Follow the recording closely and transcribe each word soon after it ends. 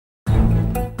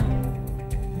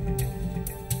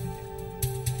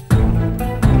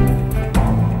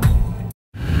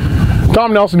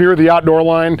Tom Nelson here at the Outdoor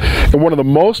Line, and one of the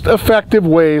most effective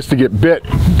ways to get bit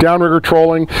downrigger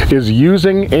trolling is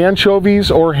using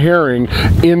anchovies or herring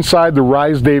inside the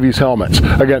Rhys Davies helmets.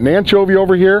 I got an anchovy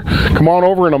over here. Come on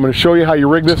over and I'm going to show you how you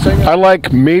rig this thing. I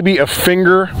like maybe a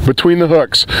finger between the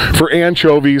hooks for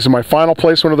anchovies, and my final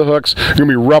placement of the hooks is going to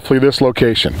be roughly this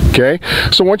location. Okay,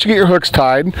 so once you get your hooks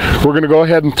tied, we're going to go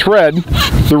ahead and thread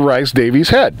the Rhys Davies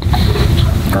head.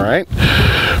 All right,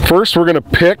 first we're going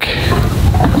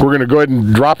to go ahead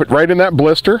and drop it right in that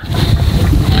blister,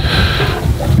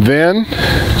 then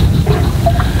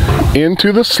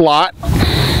into the slot,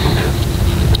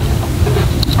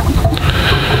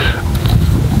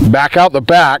 back out the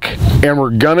back, and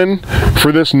we're gunning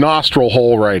for this nostril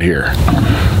hole right here.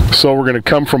 So we're going to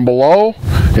come from below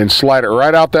and slide it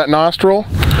right out that nostril,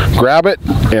 grab it,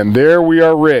 and there we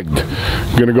are rigged.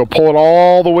 Going to go pull it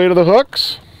all the way to the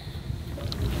hooks.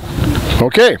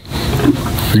 Okay,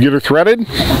 to get her threaded,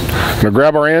 I'm going to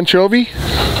grab our anchovy,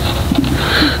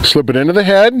 slip it into the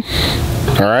head.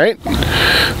 All right,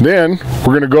 then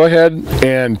we're going to go ahead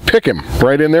and pick him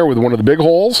right in there with one of the big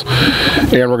holes,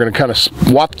 and we're going to kind of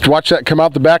watch that come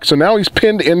out the back. So now he's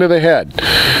pinned into the head.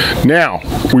 Now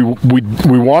we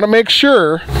want to make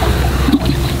sure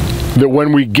that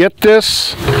when we get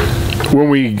this, when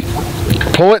we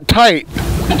pull it tight,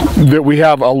 that we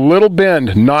have a little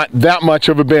bend, not that much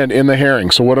of a bend in the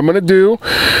herring. So what I'm going to do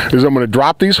is I'm going to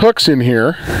drop these hooks in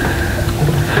here,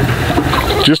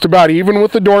 just about even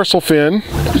with the dorsal fin.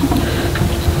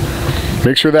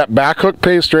 Make sure that back hook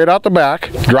pays straight out the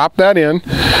back. Drop that in.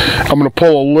 I'm going to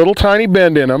pull a little tiny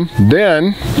bend in them.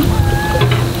 Then,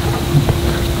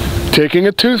 taking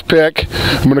a toothpick,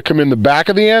 I'm going to come in the back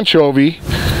of the anchovy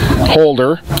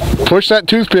holder, push that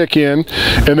toothpick in,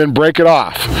 and then break it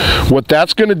off. What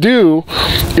that's going to do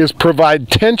is provide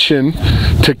tension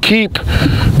to keep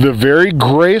the very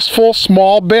graceful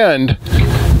small bend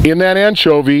in that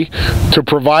anchovy, to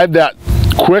provide that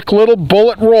quick little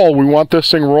bullet roll. We want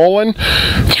this thing rolling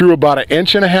through about 1.5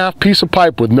 inch piece of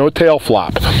pipe with no tail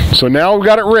flop. So now we've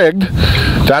got it rigged.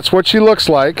 That's what she looks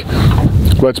like.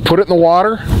 Let's put it in the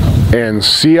water and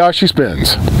see how she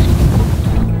spins.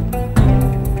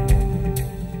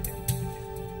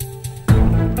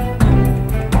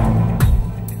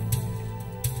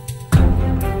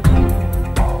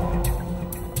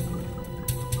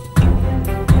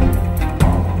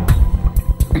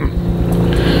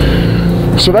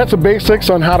 So that's the basics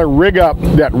on how to rig up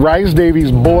that Rhys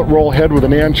Davies bullet roll head with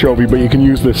an anchovy, but you can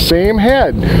use the same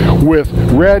head with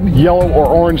red, yellow, or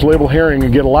orange label herring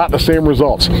and get a lot the same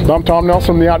results. I'm Tom Nelson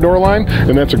from the Outdoor Line,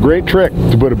 and that's a great trick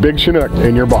to put a big Chinook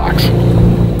in your box.